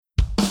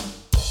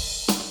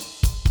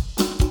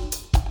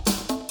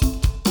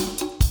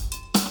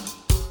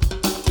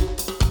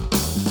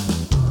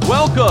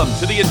Welcome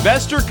to the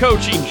Investor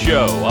Coaching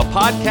Show, a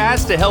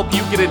podcast to help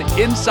you get an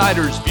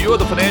insider's view of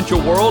the financial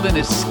world and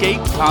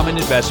escape common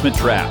investment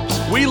traps.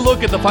 We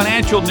look at the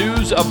financial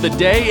news of the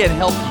day and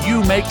help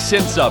you make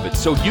sense of it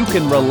so you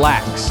can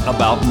relax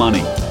about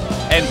money.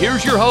 And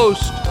here's your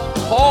host,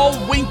 Paul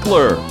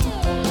Winkler.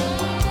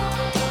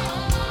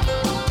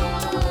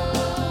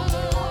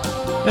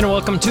 And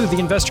welcome to the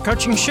Investor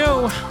Coaching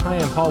Show. I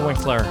am Paul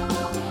Winkler,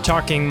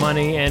 talking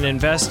money and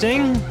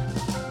investing.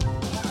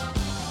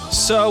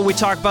 So we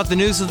talk about the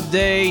news of the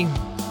day,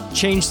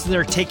 changes that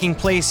are taking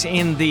place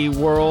in the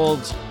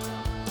world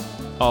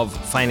of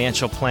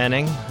financial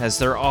planning, as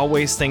there are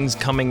always things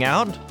coming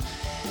out,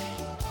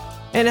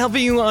 and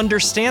helping you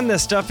understand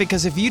this stuff,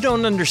 because if you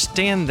don't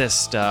understand this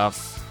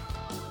stuff,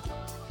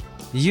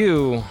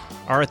 you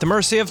are at the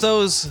mercy of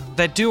those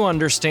that do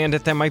understand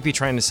it that might be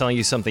trying to sell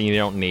you something you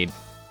don't need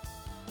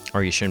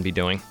or you shouldn't be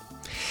doing.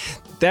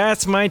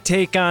 That's my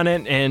take on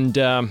it, and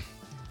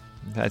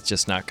that's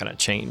just not going to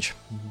change.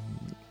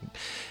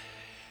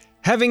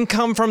 Having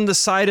come from the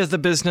side of the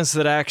business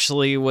that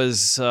actually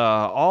was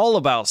all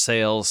about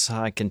sales,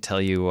 I can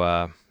tell you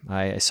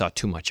I saw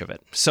too much of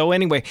it. So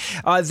anyway,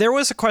 there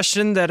was a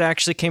question that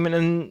actually came in,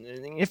 and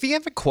if you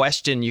have a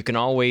question, you can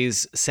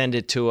always send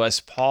it to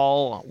us.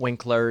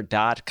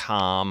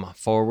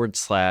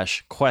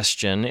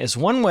 paulwinkler.com/question is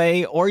one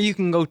way, or you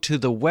can go to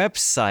the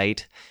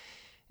website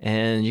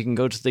and you can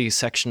go to the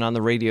section on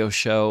the radio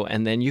show,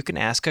 and then you can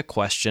ask a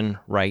question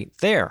right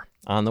there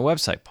on the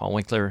website,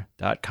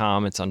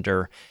 paulwinkler.com. It's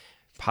under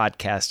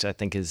podcast, I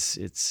think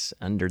it's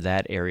under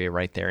that area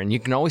right there. And you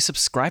can always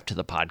subscribe to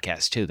the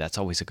podcast too. That's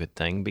always a good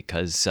thing,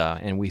 because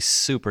and we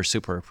super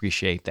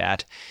appreciate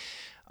that.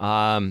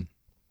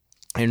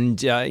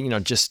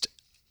 Just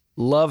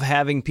love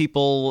having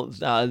people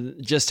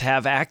just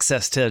have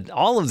access to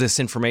all of this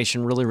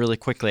information really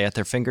quickly at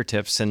their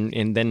fingertips.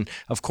 And then,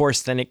 of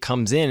course, then it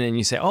comes in and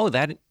you say, oh,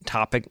 that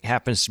topic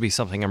happens to be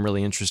something I'm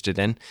really interested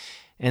in.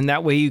 And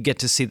that way you get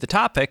to see the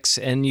topics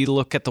and you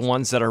look at the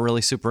ones that are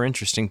really super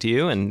interesting to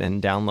you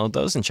and download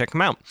those and check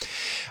them out.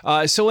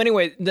 So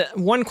anyway, the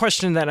one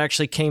question that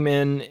actually came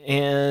in,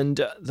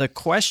 and the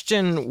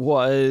question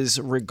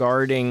was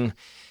regarding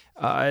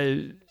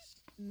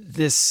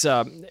this.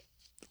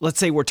 Let's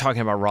say we're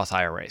talking about Roth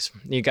IRAs.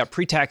 You got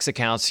pre-tax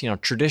accounts,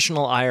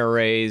 traditional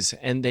IRAs,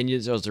 and then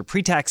those are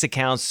pre-tax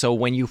accounts. So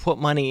when you put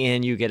money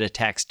in, you get a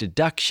tax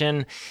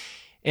deduction.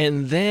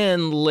 And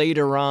then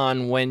later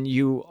on, when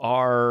you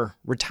are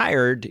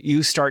retired,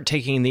 you start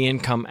taking the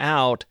income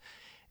out.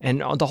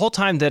 And the whole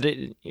time that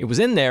it was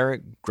in there,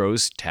 it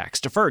grows tax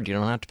deferred. You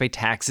don't have to pay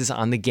taxes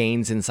on the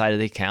gains inside of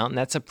the account. And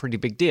that's a pretty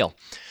big deal.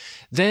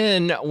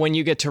 Then when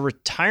you get to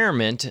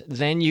retirement,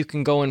 then you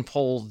can go and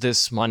pull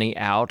this money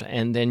out,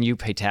 and then you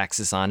pay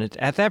taxes on it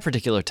at that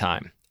particular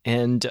time.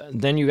 And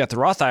then you got the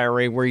Roth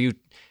IRA where you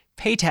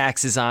pay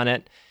taxes on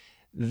it.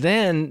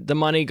 Then the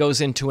money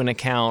goes into an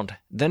account.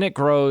 Then it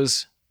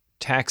grows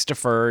tax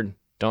deferred.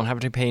 Don't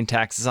have to pay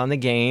taxes on the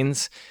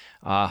gains.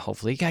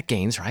 Hopefully you got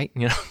gains, right?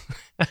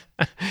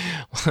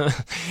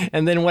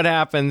 And then what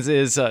happens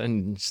is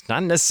it's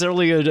not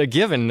necessarily a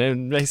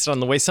given based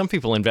on the way some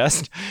people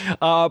invest,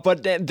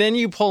 but then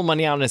you pull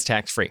money out and it's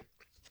tax-free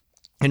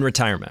in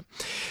retirement.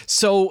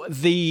 So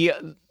the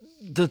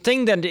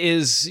thing that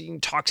is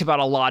talked about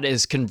a lot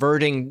is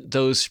converting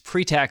those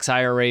pre-tax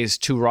IRAs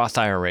to Roth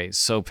IRAs.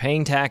 So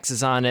paying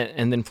taxes on it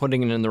and then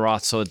putting it in the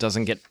Roth so it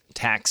doesn't get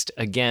taxed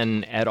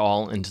again at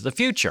all into the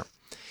future.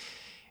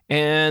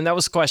 And that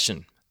was the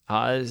question.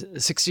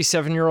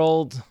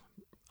 67-year-old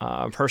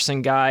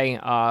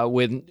guy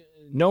with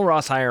no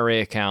Roth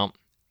IRA account,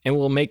 and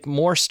will make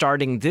more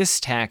starting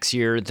this tax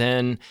year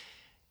than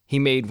he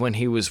made when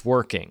he was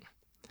working.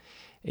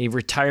 He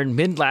retired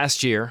mid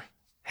last year,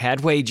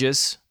 had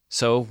wages,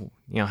 so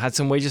had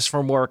some wages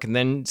from work, and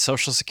then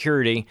Social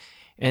Security,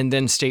 and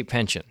then state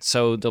pension.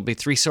 So there'll be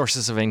three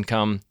sources of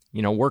income.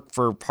 Work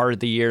for part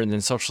of the year, and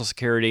then Social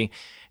Security,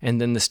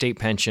 and then the state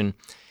pension.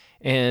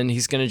 And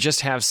he's going to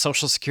just have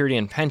Social Security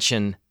and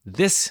pension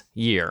this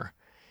year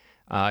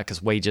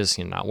because wages,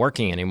 not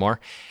working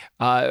anymore.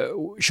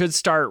 Should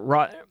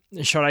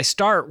I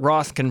start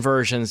Roth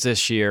conversions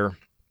this year?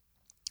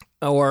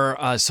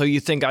 Or so you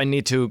think I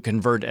need to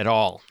convert at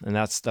all? And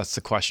that's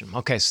the question.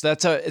 Okay, so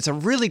it's a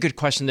really good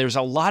question. There's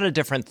a lot of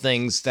different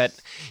things that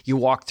you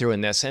walk through in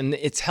this, and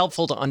it's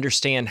helpful to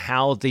understand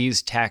how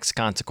these tax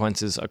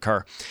consequences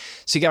occur.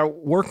 So you got to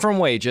work from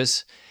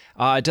wages.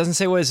 It doesn't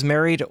say whether it's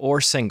married or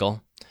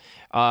single.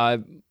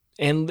 And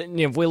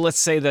let's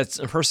say that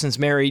a person's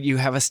married, you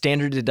have a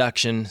standard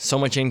deduction, so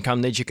much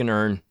income that you can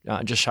earn,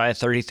 just shy of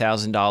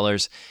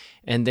 $30,000.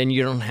 And then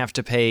you don't have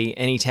to pay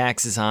any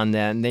taxes on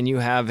that. And then you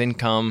have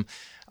income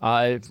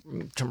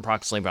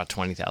approximately about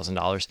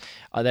 $20,000.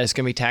 That's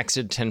going to be taxed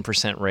at a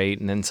 10% rate,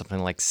 and then something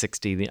like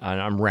 60,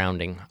 I'm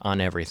rounding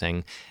on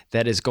everything,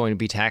 that is going to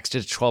be taxed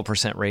at a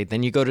 12% rate.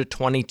 Then you go to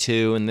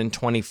 22 and then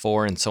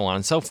 24 and so on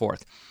and so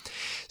forth.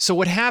 So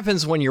what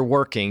happens when you're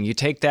working, you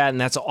take that and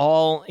that's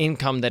all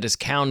income that is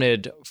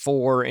counted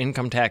for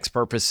income tax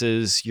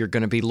purposes. You're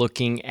going to be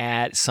looking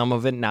at some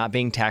of it not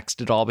being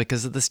taxed at all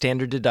because of the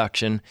standard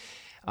deduction.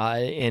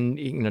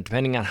 And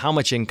depending on how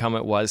much income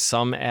it was,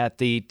 some at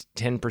the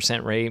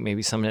 10% rate,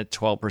 maybe some at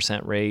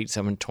 12% rate,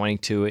 some at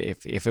 22%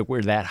 if it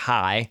were that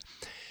high.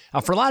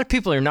 For a lot of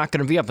people, you're not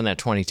going to be up in that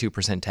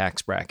 22%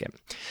 tax bracket.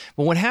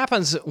 But what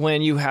happens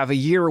when you have a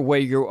year where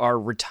you are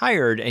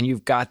retired and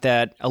you've got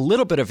that a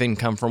little bit of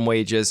income from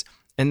wages,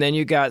 and then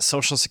you got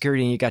Social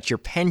Security and you got your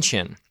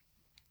pension?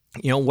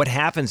 What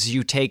happens is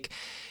you take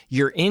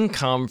your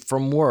income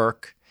from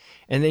work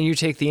and then you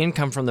take the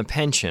income from the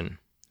pension.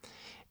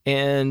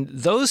 And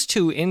those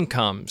two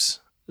incomes,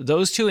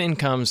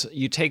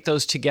 you take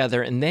those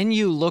together and then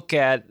you look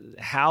at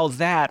how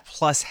that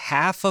plus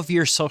half of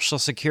your Social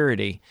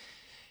Security,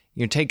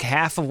 you take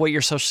half of what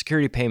your Social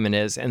Security payment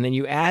is, and then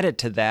you add it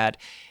to that,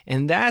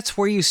 and that's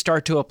where you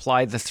start to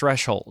apply the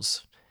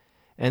thresholds.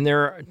 And there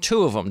are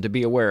two of them to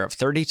be aware of,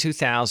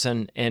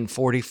 $32,000 and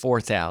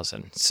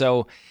 $44,000.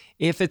 So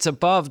if it's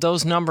above,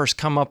 those numbers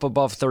come up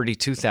above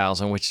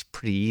 $32,000, which is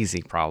pretty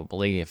easy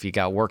probably if you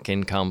got work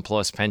income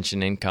plus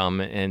pension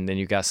income, and then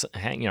you got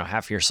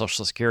half of your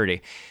Social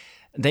Security.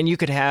 Then you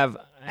could have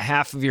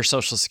half of your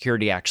Social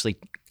Security actually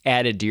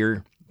added to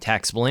your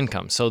taxable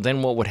income. So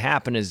then what would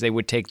happen is they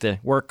would take the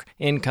work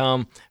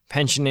income,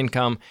 pension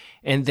income,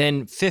 and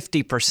then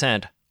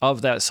 50%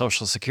 of that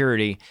Social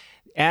Security,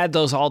 add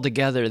those all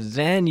together.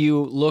 Then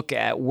you look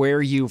at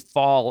where you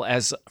fall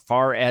as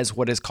far as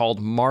what is called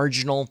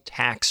marginal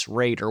tax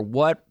rate, or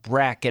what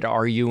bracket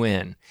are you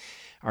in?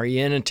 Are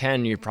you in a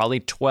 10? You're probably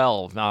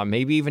 12,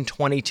 maybe even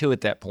 22 at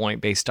that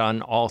point based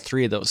on all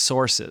three of those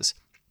sources.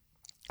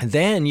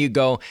 Then you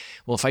go,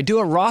 well, if I do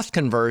a Roth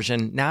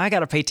conversion, now I got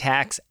to pay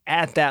tax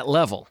at that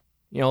level,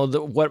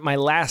 what my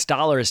last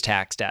dollar is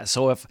taxed at.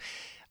 So if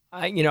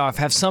I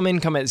have some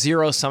income at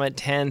 0, some at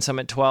 10, some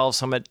at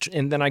 12,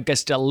 and then I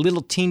guess a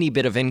little teeny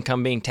bit of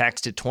income being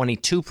taxed at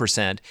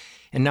 22%,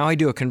 and now I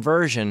do a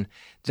conversion,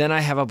 then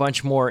I have a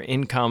bunch more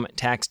income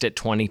taxed at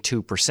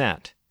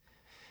 22%.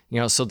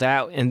 So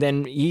that, and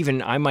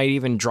then I might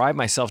even drive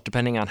myself,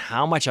 depending on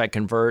how much I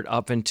convert,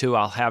 up into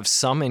I'll have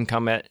some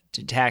income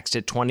taxed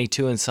at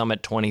 22 and some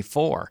at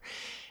 24.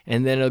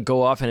 And then it'll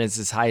go up and it's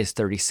as high as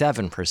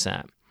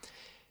 37%.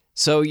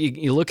 So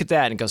you look at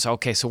that and it goes,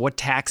 okay, so what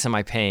tax am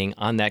I paying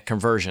on that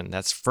conversion?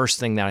 That's the first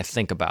thing that I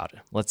think about.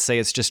 Let's say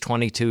it's just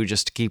 22,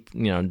 just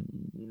to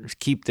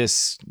keep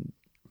this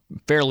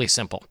fairly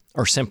simple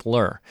or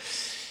simpler.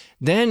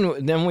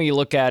 Then what you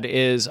look at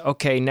is,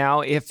 okay, now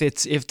if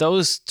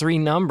those three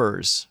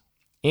numbers,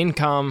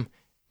 income,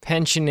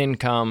 pension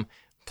income,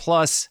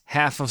 plus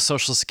half of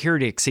Social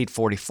Security exceed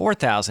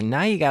 $44,000,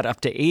 now you got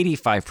up to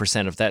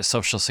 85% of that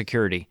Social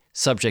Security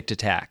subject to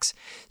tax.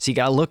 So you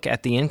got to look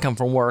at the income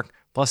from work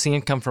plus the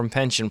income from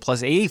pension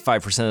plus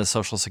 85% of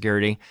Social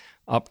Security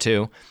up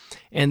to,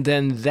 and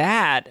then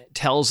that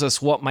tells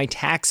us what my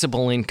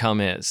taxable income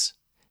is.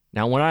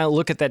 Now, when I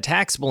look at that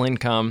taxable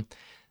income,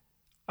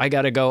 I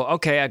got to go,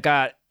 okay, I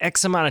got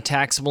X amount of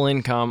taxable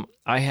income.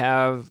 I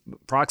have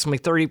approximately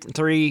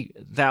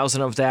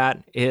 33,000 of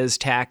that is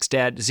taxed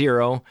at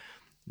 0.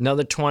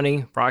 Another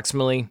 20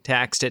 approximately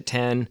taxed at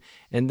 10.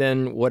 And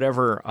then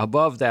whatever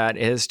above that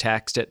is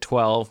taxed at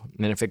 12.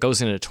 And if it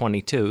goes into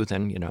 22,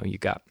 then,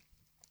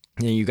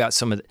 you got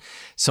some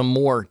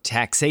more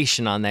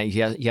taxation on that.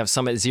 You have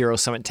some at 0,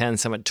 some at 10,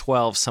 some at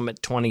 12, some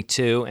at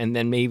 22. And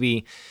then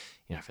maybe,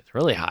 if it's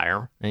really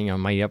higher, then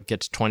might get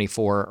to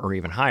 24 or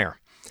even higher.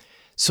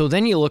 So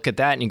then you look at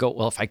that and you go,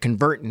 well, if I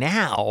convert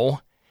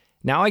now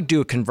I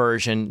do a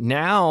conversion.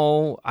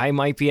 Now I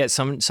might be at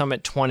some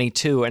at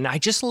 22. And I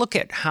just look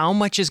at how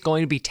much is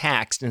going to be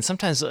taxed. And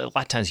sometimes, a lot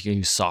of times you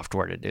use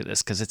software to do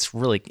this because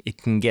it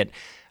can get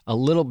a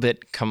little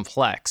bit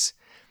complex.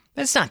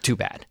 That's not too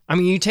bad. I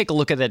mean, you take a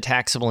look at that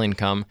taxable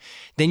income,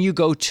 then you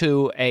go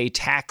to a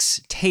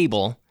tax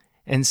table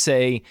and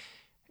say,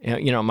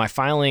 am I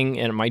filing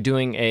and am I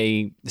doing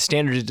a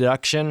standard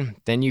deduction?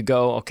 Then you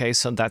go, okay,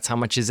 so that's how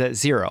much is at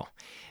 0.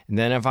 And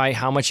then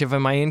how much of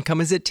my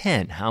income is at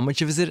 10? How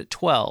much of it is at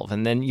 12?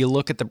 And then you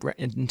look at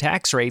the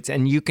tax rates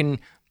and you can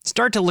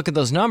start to look at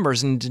those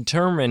numbers and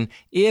determine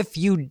if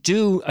you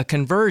do a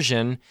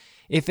conversion,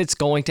 if it's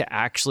going to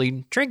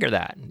actually trigger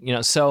that,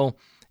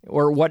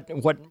 or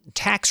what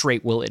tax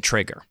rate will it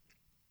trigger?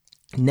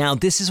 Now,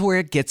 this is where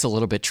it gets a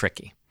little bit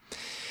tricky.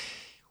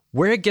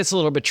 Where it gets a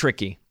little bit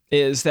tricky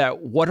is that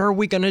what are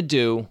we going to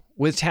do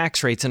with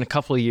tax rates in a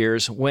couple of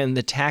years when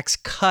the tax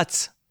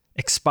cuts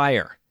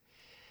expire?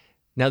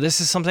 Now,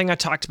 this is something I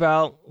talked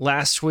about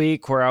last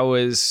week where I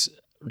was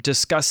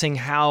discussing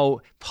how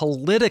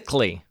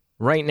politically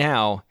right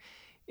now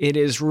it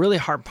is really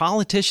hard.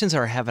 Politicians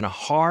are having a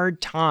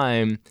hard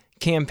time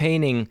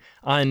campaigning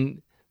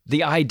on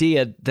the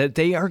idea that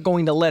they are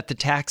going to let the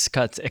tax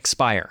cuts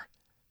expire,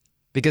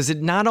 because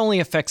it not only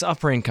affects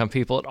upper income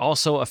people, it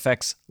also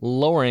affects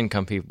lower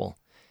income people.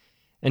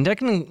 And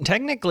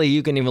technically,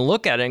 you can even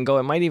look at it and go,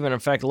 it might even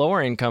affect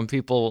lower income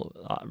people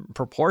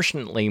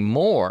proportionately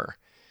more.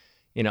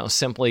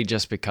 simply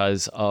just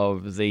because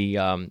of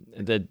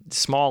the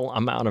small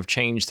amount of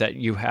change that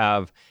you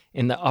have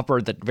in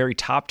the very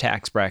top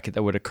tax bracket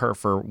that would occur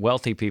for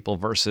wealthy people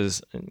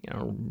versus,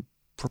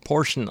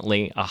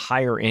 proportionately a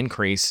higher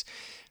increase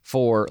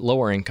for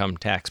lower income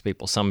tax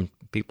people. Some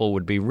people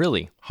would be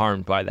really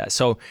harmed by that.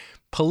 So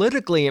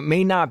politically, it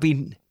may not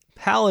be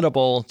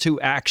palatable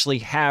to actually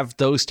have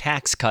those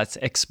tax cuts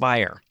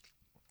expire.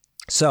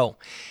 So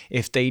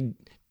if they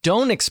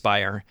don't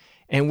expire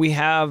and we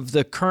have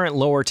the current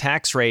lower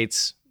tax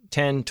rates,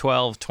 10,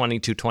 12,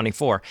 22,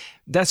 24,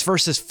 that's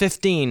versus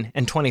 15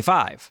 and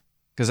 25,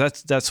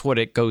 because that's what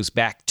it goes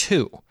back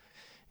to.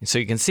 And so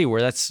you can see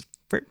where that's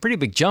pretty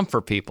big jump for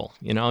people.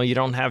 You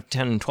don't have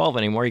 10 and 12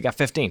 anymore. You got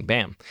 15,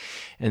 bam.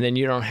 And then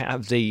you don't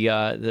have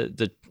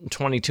the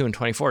 22 and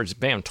 24, just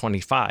bam,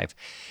 25.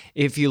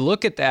 If you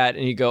look at that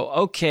and you go,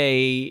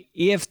 okay,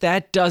 if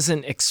that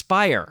doesn't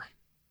expire,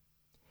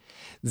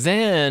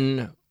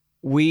 then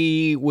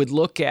we would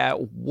look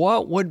at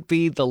what would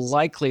be the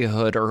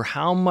likelihood, or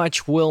how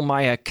much will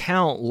my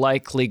account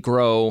likely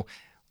grow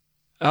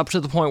up to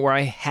the point where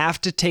I have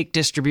to take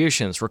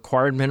distributions,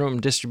 required minimum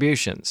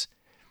distributions.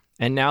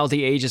 And now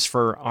the ages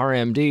for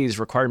RMDs,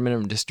 required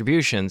minimum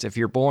distributions, if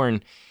you're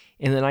born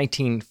in the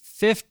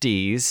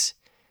 1950s,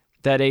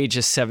 that age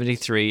is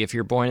 73. If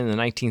you're born in the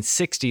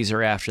 1960s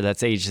or after,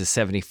 that's age is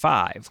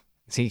 75.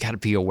 So you got to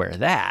be aware of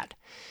that.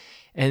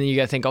 And then you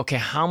got to think, okay,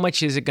 how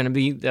much is it going to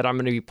be that I'm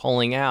going to be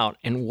pulling out?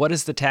 And what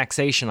is the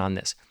taxation on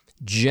this?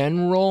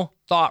 General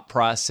thought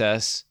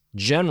process.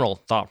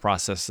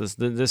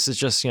 This is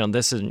just,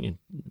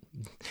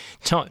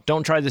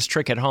 don't try this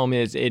trick at home.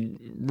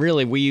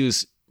 We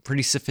use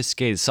pretty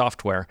sophisticated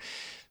software,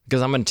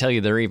 because I'm going to tell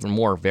you there are even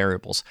more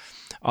variables.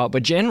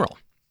 But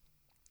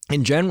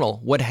in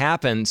general, what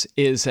happens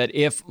is that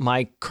if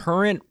my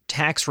current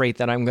tax rate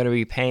that I'm going to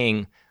be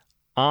paying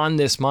on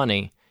this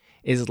money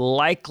is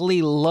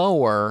likely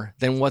lower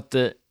than what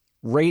the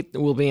rate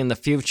will be in the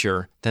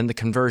future, then the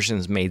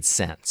conversions made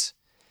sense.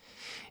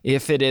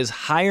 If it is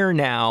higher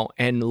now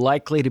and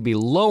likely to be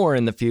lower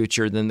in the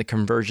future, then the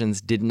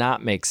conversions did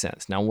not make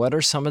sense. Now, what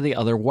are some of the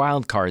other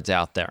wild cards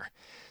out there?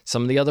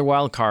 Some of the other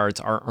wild cards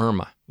are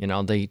IRMA,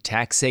 the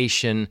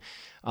taxation,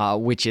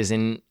 which is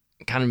in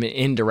kind of an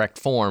indirect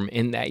form,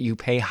 in that you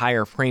pay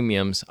higher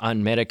premiums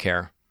on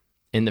Medicare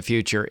in the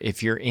future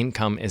if your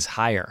income is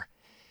higher.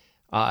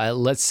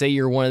 Let's say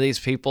you're one of these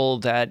people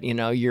that,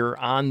 you're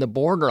on the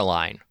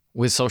borderline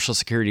with Social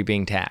Security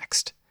being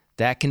taxed.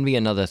 That can be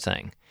another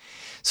thing.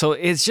 So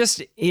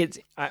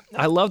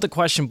I love the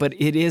question, but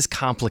it is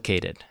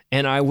complicated.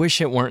 And I wish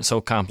it weren't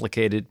so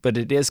complicated, but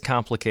it is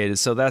complicated.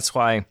 So that's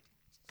why,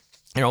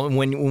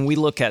 when we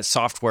look at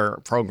software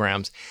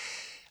programs,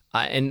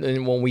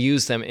 and when we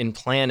use them in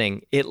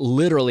planning, it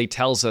literally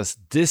tells us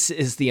this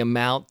is the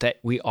amount that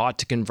we ought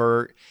to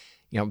convert,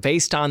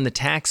 based on the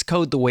tax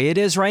code the way it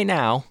is right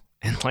now.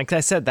 And like I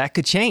said, that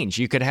could change.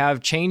 You could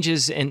have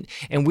changes, and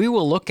we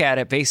will look at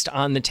it based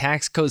on the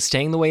tax code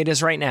staying the way it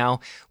is right now.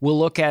 We'll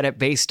look at it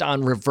based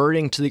on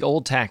reverting to the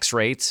old tax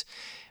rates.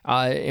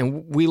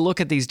 And we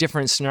look at these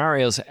different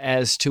scenarios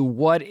as to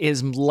what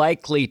is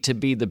likely to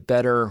be the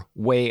better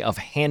way of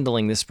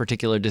handling this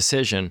particular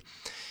decision.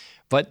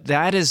 But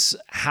that is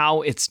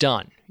how it's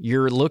done.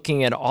 You're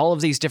looking at all of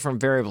these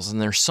different variables,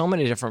 and there's so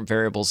many different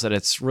variables that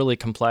it's really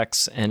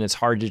complex, and it's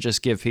hard to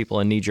just give people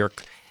a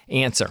knee-jerk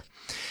answer.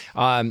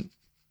 And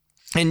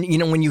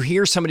when you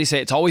hear somebody say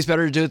it's always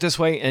better to do it this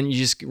way, and you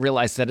just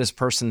realize that is a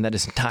person that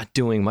is not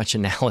doing much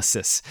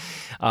analysis.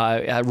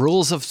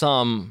 Rules of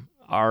thumb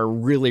are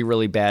really,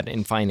 really bad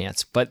in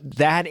finance, but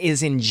that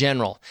is in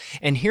general.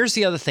 And here's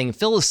the other thing,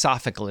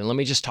 philosophically, let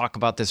me just talk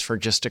about this for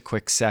just a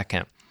quick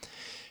second.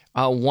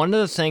 One of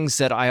the things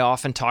that I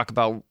often talk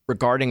about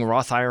regarding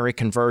Roth IRA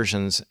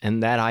conversions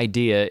and that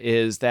idea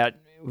is that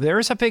there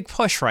is a big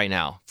push right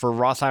now for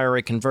Roth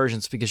IRA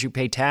conversions, because you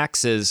pay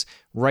taxes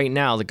right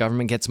now. The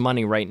government gets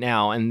money right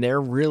now, and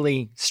they're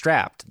really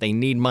strapped. They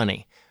need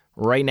money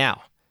right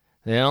now.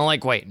 They don't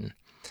like waiting.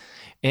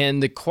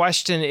 And the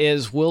question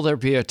is, will there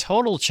be a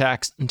total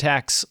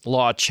tax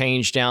law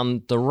change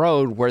down the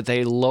road where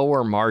they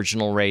lower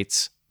marginal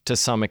rates to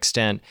some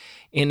extent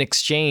in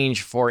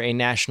exchange for a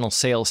national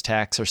sales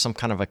tax or some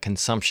kind of a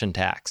consumption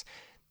tax?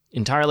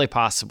 Entirely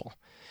possible.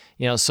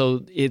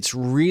 So it's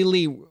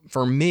really,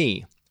 for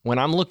me, when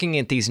I'm looking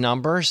at these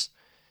numbers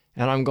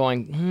and I'm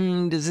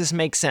going, does this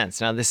make sense?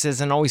 Now, this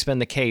hasn't always been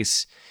the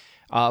case,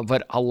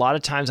 but a lot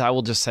of times I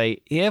will just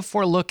say, if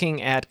we're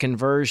looking at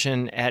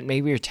conversion at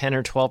maybe a 10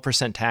 or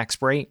 12% tax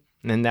rate,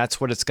 and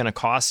that's what it's going to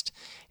cost,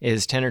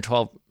 is 10 or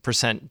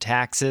 12%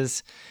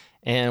 taxes,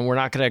 and we're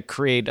not going to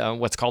create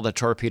what's called a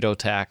torpedo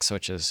tax,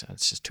 it's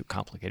just too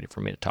complicated for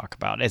me to talk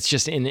about. It's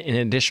just an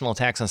additional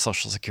tax on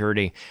Social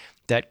Security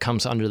that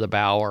comes under the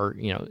bow, or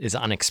is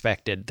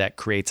unexpected, that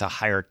creates a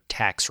higher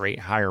tax rate,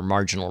 higher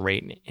marginal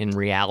rate in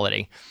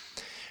reality,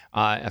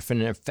 a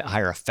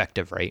higher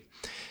effective rate.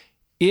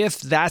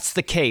 if that's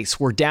the case,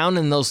 we're down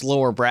in those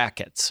lower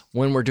brackets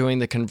when we're doing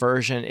the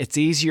conversion, it's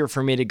easier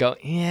for me to go,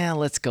 yeah,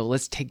 let's go.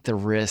 Let's take the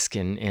risk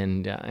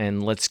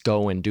and let's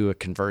go and do a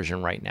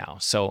conversion right now.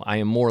 So I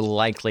am more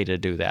likely to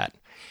do that.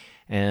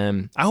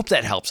 And I hope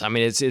that helps. I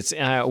mean, it's.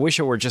 I wish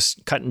it were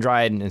just cut and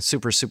dried and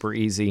super, super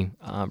easy,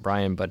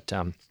 Brian, but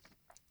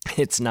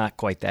it's not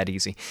quite that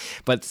easy.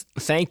 But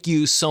thank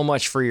you so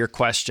much for your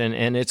question.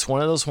 And it's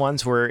one of those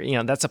ones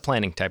where, that's a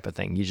planning type of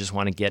thing. You just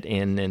want to get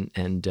in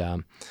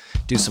and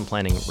do some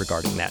planning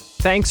regarding that.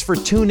 Thanks for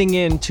tuning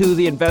in to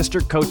the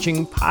Investor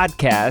Coaching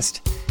Podcast.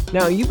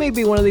 Now, you may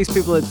be one of these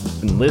people that's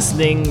been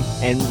listening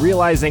and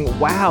realizing,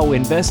 wow,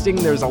 investing,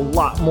 there's a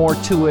lot more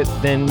to it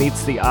than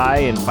meets the eye,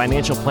 and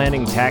financial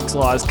planning, tax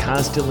laws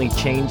constantly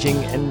changing,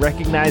 and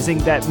recognizing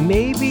that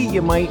maybe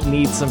you might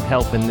need some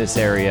help in this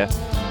area,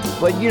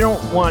 but you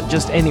don't want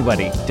just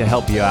anybody to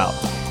help you out.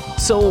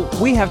 So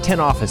we have 10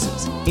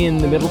 offices in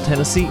the Middle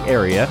Tennessee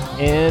area,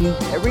 and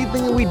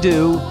everything that we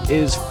do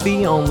is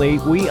fee only.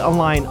 We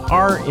align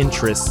our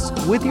interests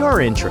with your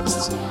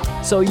interests.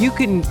 So you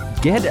can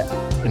get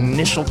an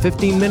initial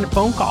 15-minute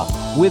phone call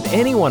with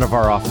any one of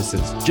our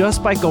offices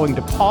just by going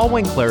to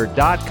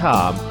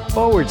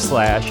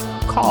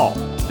paulwinkler.com/call.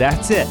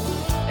 That's it.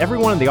 Every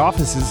one of the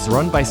offices is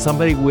run by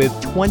somebody with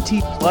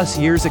 20 plus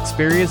years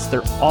experience.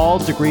 They're all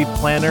degree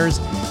planners.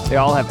 They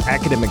all have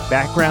academic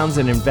backgrounds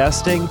in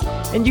investing,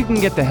 and you can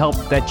get the help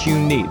that you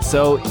need.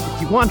 So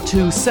if you want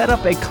to set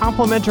up a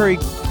complimentary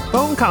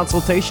phone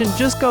consultation,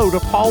 just go to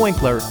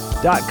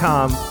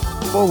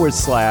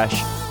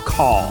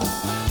paulwinkler.com/call.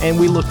 And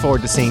we look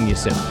forward to seeing you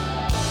soon.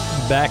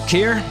 Back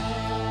here.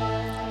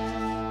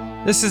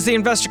 This is the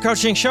Investor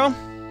Coaching Show.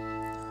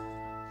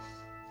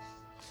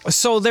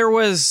 So there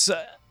was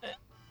a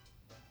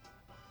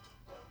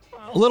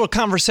little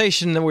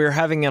conversation that we were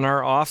having in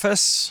our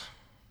office.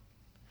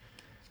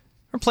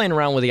 We're playing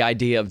around with the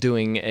idea of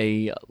doing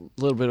a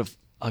little bit of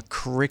a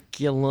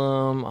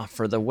curriculum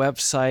for the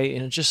website,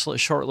 and just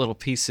short little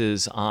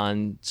pieces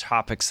on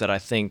topics that I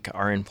think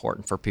are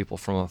important for people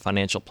from a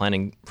financial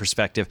planning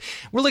perspective.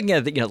 We're looking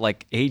at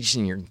like age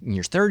in your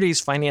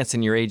 30s, finance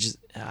in your age,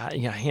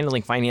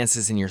 handling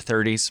finances in your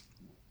 30s.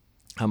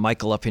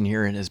 Michael up in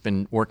here and has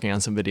been working on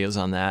some videos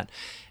on that,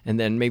 and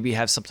then maybe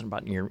have something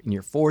about in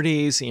your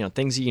 40s.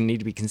 Things that you need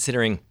to be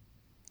considering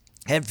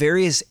at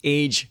various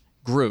age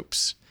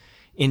groups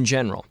in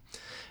general.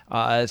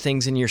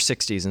 Things in your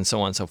 60s and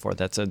so on and so forth.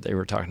 That's what they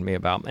were talking to me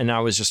about. And I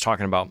was just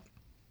talking about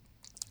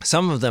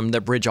some of them that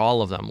bridge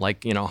all of them,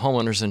 like,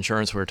 homeowners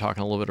insurance. We were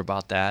talking a little bit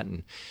about that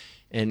and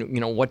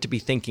what to be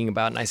thinking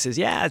about. And I says,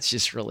 yeah, it's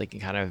just really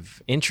kind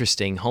of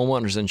interesting.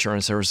 Homeowners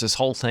insurance, there was this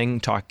whole thing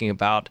talking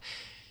about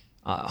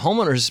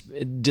homeowners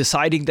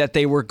deciding that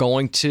they were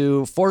going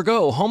to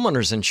forego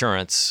homeowners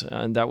insurance.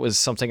 That was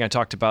something I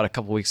talked about a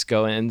couple weeks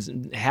ago,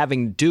 and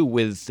having to do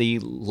with the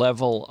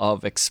level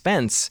of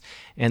expense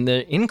and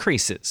the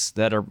increases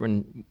that are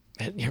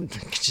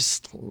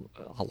just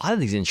a lot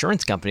of these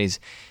insurance companies,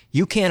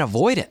 you can't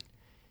avoid it.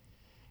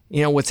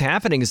 What's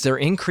happening is they're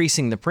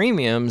increasing the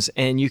premiums,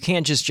 and you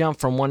can't just jump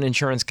from one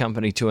insurance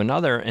company to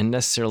another and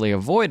necessarily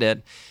avoid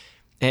it.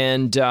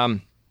 And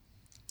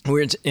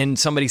and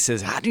somebody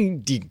says, how do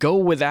you go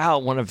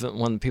without? One of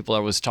the people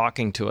that was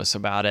talking to us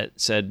about it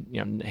said,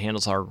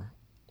 handles a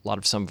lot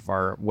of some of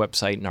our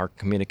website and our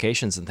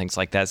communications and things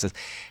like that, says,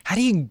 how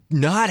do you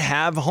not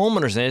have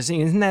homeowners?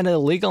 Isn't that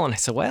illegal? And I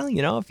said, well,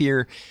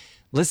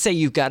 let's say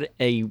you've got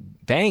a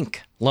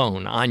bank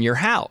loan on your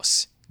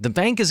house. The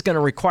bank is going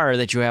to require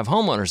that you have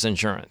homeowners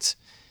insurance.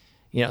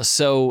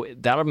 So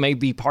that may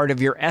be part of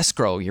your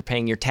escrow. You're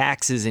paying your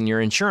taxes and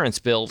your insurance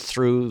bill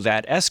through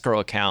that escrow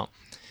account.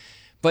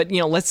 But,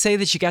 let's say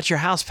that you got your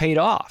house paid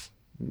off.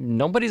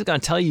 Nobody's going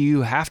to tell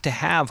you have to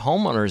have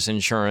homeowners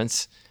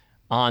insurance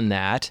on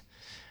that.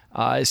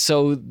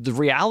 So the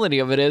reality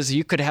of it is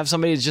you could have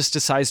somebody that just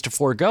decides to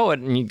forego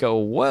it, and you go,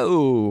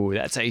 whoa,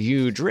 that's a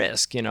huge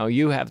risk.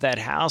 You have that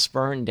house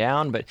burned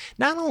down. But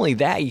not only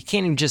that, you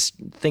can't even just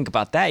think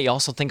about that. You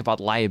also think about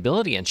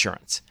liability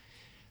insurance.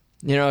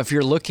 If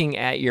you're looking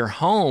at your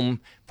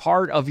home,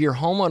 part of your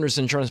homeowner's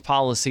insurance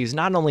policy is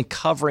not only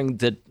covering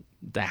the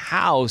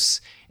house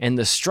and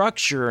the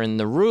structure and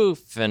the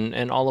roof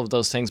and all of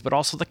those things, but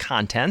also the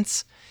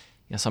contents.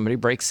 Somebody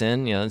breaks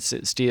in,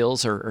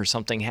 steals or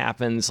something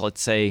happens.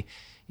 Let's say,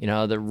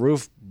 the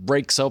roof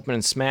breaks open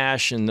and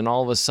smash, and then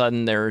all of a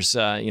sudden there's,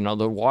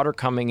 the water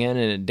coming in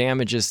and it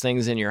damages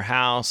things in your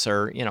house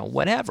or,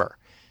 whatever.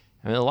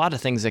 I mean, a lot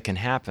of things that can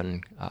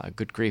happen.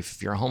 Good grief,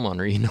 if you're a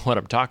homeowner, you know what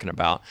I'm talking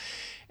about.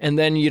 And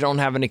then you don't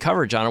have any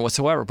coverage on it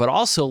whatsoever. But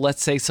also,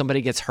 let's say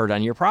somebody gets hurt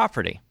on your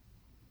property.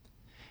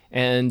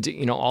 And,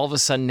 all of a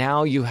sudden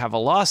now you have a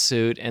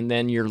lawsuit, and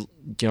then you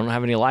don't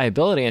have any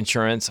liability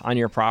insurance on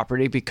your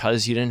property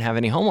because you didn't have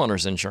any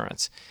homeowners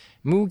insurance.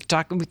 I mean, we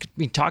could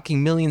be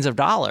talking millions of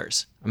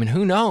dollars. I mean,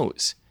 who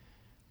knows?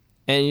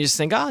 And you just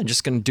think, I'm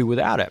just going to do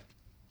without it.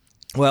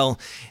 Well,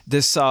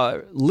 this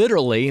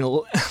literally,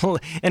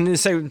 and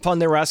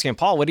they were asking,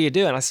 Paul, what do you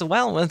do? And I said,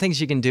 well, one of the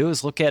things you can do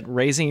is look at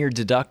raising your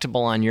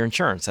deductible on your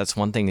insurance. That's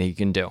one thing that you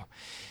can do.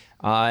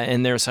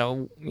 And there's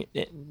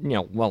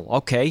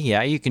okay,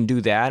 yeah, you can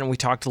do that. And we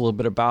talked a little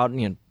bit about,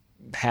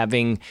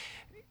 having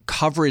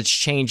coverage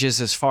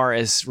changes as far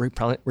as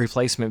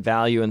replacement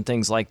value and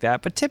things like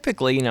that. But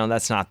typically,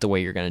 that's not the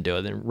way you're going to do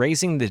it. And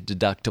raising the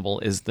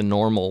deductible is the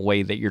normal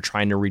way that you're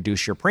trying to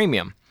reduce your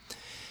premium.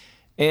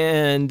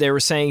 And they were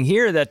saying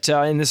here that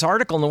in this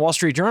article in the Wall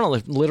Street Journal,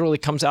 it literally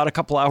comes out a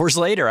couple hours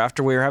later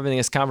after we were having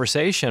this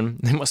conversation.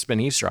 They must have been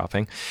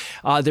eavesdropping.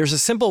 There's a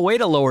simple way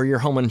to lower your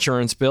home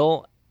insurance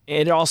bill.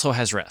 It also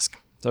has risk.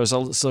 There's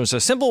a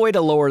simple way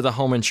to lower the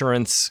home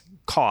insurance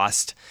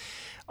cost.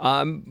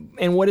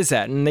 And what is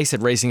that? And they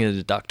said raising a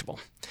deductible.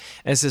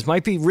 And it says,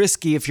 might be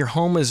risky if your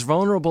home is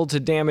vulnerable to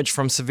damage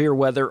from severe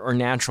weather or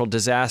natural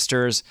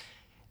disasters.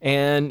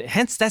 And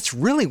hence, that's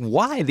really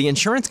why the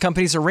insurance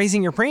companies are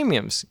raising your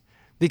premiums.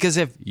 Because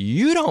if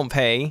you don't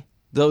pay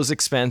those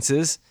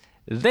expenses,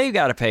 they've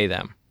got to pay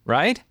them,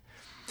 right?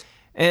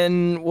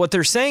 And what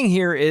they're saying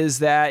here is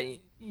that,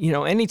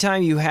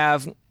 anytime you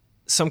have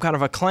some kind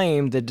of a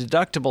claim, the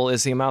deductible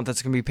is the amount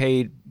that's going to be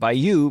paid by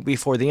you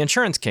before the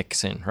insurance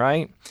kicks in,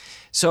 right?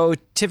 So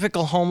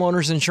typical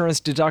homeowners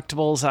insurance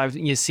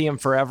deductibles, you see them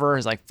forever,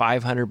 is like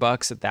 $500,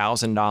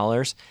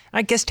 $1,000.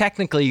 I guess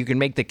technically you can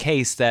make the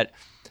case that,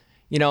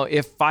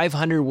 if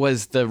 500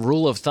 was the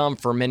rule of thumb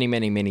for many,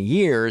 many, many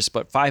years,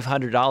 but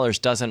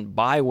 $500 doesn't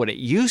buy what it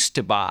used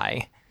to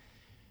buy,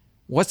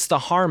 what's the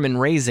harm in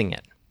raising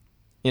it?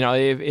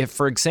 If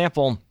for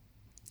example,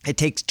 it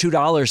takes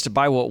 $2 to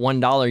buy what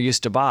 $1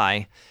 used to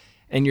buy,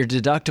 and your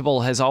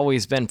deductible has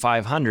always been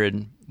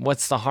 $500,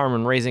 what's the harm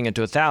in raising it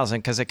to $1,000?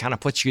 Because it kind of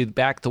puts you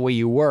back the way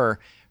you were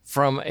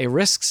from a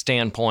risk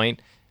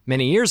standpoint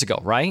many years ago,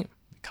 right?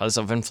 Because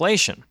of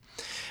inflation.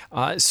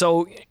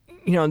 So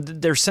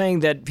they're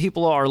saying that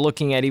people are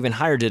looking at even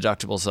higher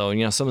deductibles,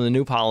 though. Some of the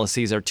new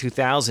policies are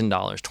 $2,000,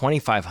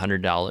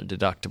 $2,500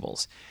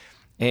 deductibles.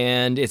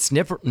 And it's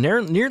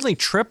nearly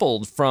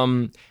tripled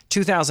from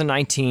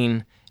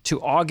 2019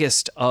 to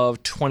August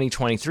of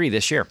 2023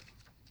 this year.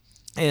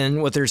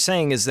 And what they're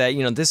saying is that,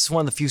 this is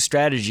one of the few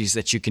strategies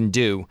that you can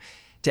do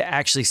to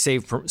actually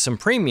save some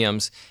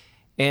premiums.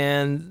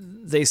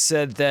 And they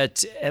said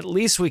that at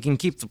least we can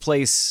keep the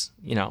place,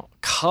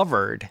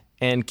 covered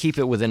and keep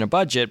it within a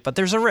budget, but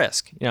there's a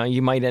risk.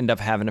 You might end up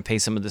having to pay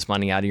some of this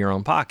money out of your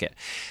own pocket.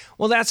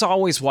 Well, that's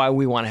always why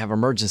we want to have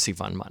emergency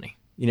fund money.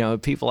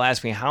 People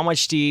ask me, how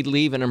much do you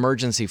leave in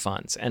emergency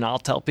funds? And I'll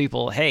tell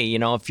people, hey,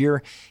 if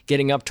you're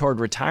getting up toward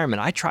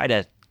retirement, I try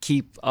to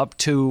keep up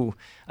to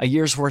a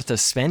year's worth of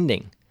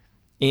spending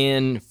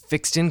in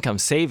fixed income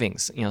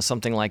savings,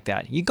 something like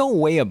that. You go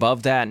way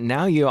above that, and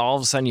now all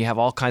of a sudden you have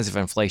all kinds of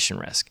inflation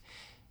risk.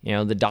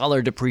 The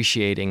dollar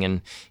depreciating,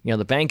 and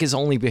the bank is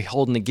only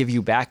beholden to give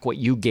you back what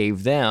you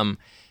gave them,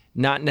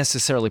 not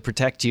necessarily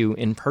protect you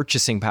in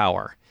purchasing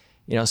power.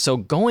 So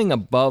going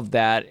above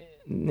that,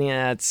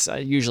 it's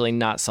usually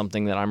not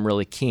something that I'm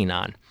really keen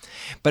on.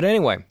 But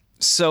anyway,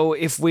 so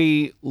if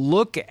we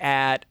look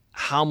at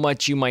how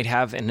much you might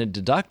have in a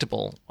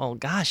deductible, well,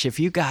 gosh, if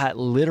you got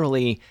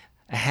literally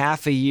a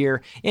half a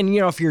year, and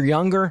if you're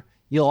younger,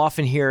 you'll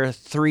often hear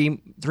 3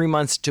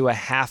 months to a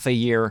half a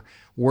year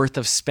worth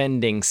of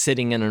spending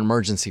sitting in an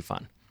emergency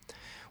fund.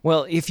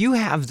 Well, if you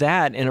have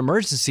that in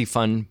emergency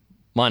fund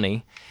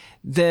money,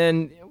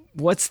 then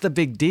what's the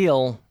big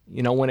deal,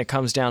 when it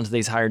comes down to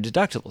these higher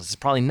deductibles? It's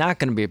probably not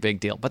going to be a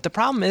big deal. But the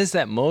problem is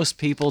that most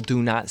people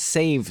do not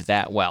save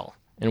that well.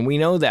 And we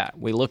know that.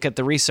 We look at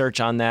the research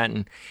on that,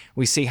 and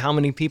we see how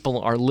many people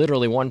are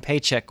literally one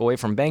paycheck away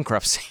from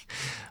bankruptcy.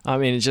 I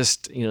mean, it's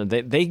just,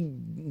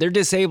 they're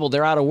disabled,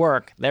 they're out of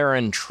work, they're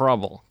in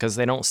trouble because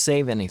they don't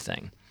save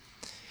anything.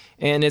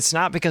 And it's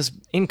not because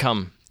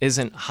income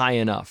isn't high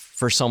enough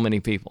for so many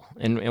people.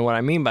 And what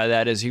I mean by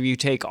that is if you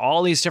take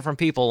all these different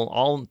people,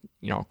 all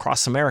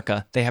across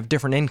America, they have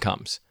different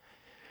incomes.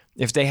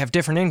 If they have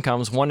different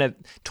incomes, one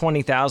at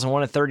 $20,000,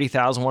 one at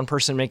 $30,000, one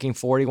person making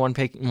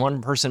 $40,000,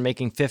 one person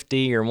making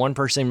 $50,000, or one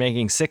person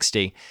making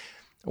 $60,000,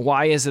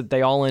 why is it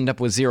they all end up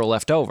with zero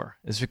left over?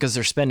 It's because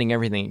they're spending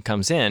everything that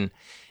comes in.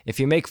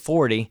 If you make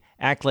 $40,000,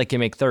 act like you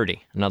make $30,000.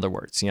 In other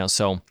words,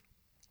 so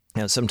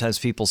sometimes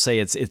people say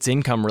it's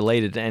income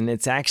related, and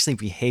it's actually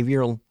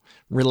behavioral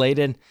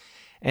related.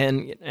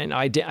 And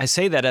I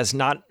say that as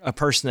not a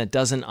person that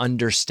doesn't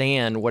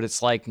understand what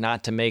it's like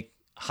not to make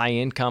high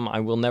income. I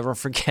will never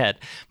forget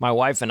my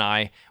wife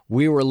and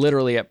we were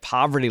literally at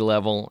poverty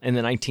level in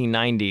the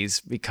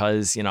 1990s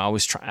because,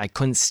 I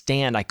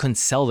couldn't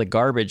sell the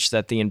garbage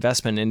that the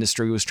investment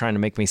industry was trying to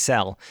make me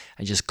sell.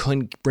 I just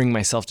couldn't bring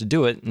myself to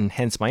do it. And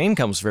hence my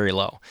income was very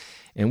low.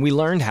 And we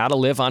learned how to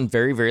live on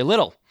very, very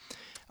little.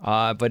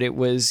 But it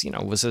was,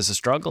 was this a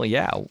struggle?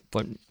 Yeah,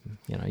 but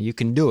you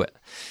can do it.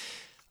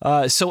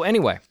 So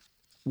anyway,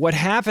 what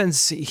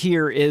happens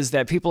here is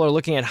that people are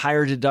looking at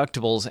higher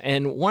deductibles.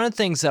 And one of the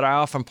things that I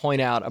often point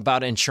out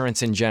about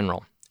insurance in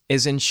general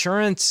is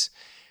insurance,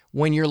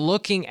 when you're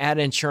looking at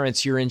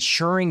insurance, you're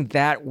insuring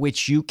that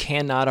which you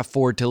cannot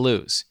afford to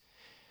lose.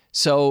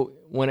 So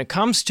when it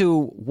comes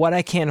to what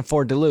I can't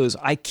afford to lose,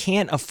 I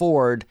can't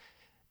afford,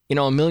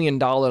 $1 million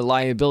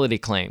liability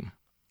claim.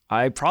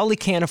 I probably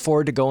can't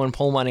afford to go and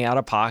pull money out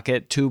of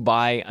pocket to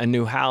buy a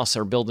new house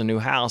or build a new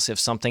house if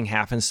something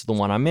happens to the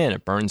one I'm in.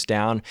 It burns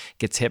down,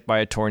 gets hit by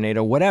a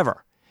tornado,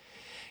 whatever.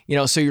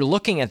 So you're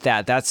looking at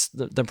that. That's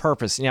the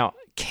purpose. Now,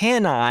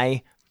 can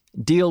I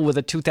deal with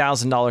a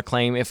 $2,000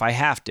 claim if I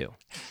have to?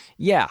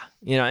 Yeah.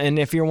 And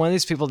if you're one of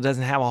these people that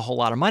doesn't have a whole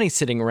lot of money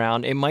sitting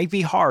around, it might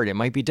be hard. It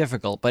might be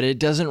difficult, but it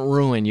doesn't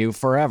ruin you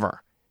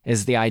forever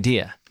is the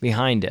idea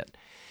behind it.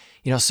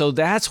 So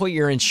that's what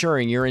you're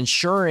insuring. You're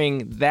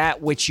insuring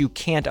that which you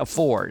can't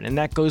afford. And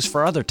that goes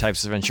for other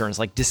types of insurance,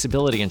 like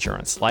disability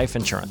insurance, life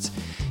insurance.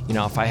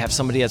 If I have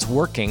somebody that's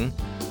working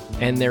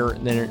and they're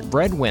a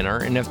breadwinner,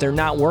 and if they're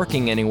not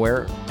working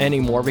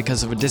anymore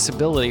because of a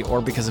disability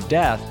or because of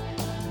death,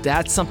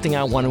 that's something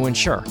I want to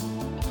insure,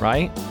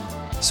 right?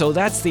 So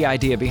that's the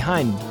idea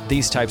behind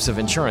these types of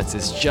insurance,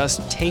 is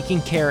just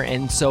taking care.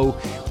 And so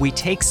we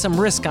take some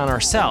risk on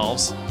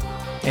ourselves,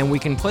 and we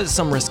can put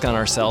some risk on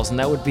ourselves, and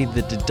that would be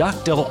the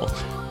deductible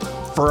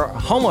for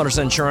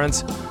homeowners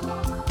insurance,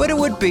 but it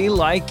would be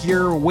like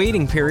your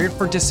waiting period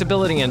for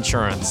disability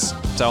insurance.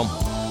 So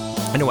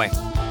anyway,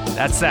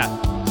 that's that.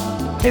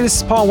 Hey, this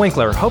is Paul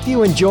Winkler. Hope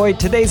you enjoyed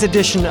today's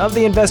edition of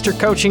the Investor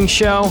Coaching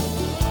Show.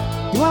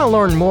 You want to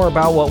learn more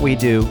about what we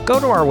do, go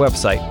to our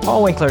website,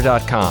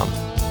 paulwinkler.com.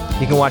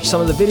 You can watch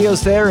some of the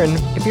videos there, and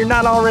if you're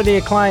not already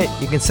a client,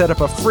 you can set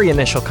up a free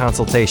initial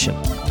consultation.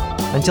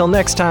 Until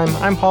next time,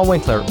 I'm Paul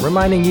Winkler,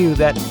 reminding you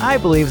that I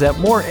believe that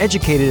more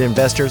educated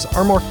investors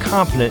are more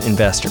confident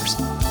investors,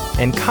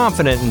 and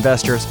confident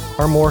investors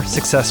are more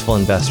successful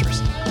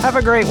investors. Have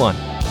a great one.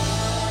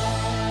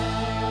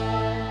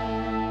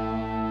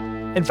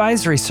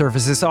 Advisory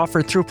services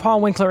offered through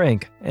Paul Winkler,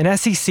 Inc., an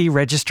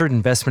SEC-registered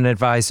investment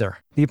advisor.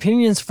 The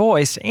opinions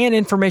voiced and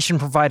information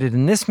provided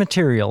in this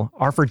material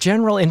are for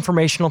general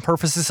informational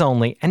purposes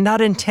only and not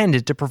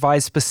intended to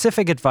provide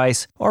specific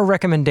advice or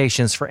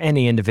recommendations for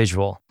any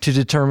individual. To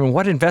determine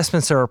what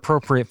investments are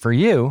appropriate for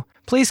you,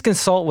 please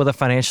consult with a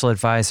financial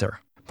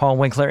advisor. Paul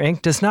Winkler,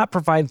 Inc. does not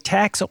provide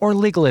tax or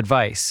legal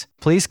advice.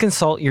 Please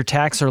consult your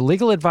tax or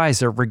legal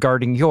advisor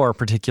regarding your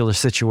particular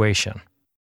situation.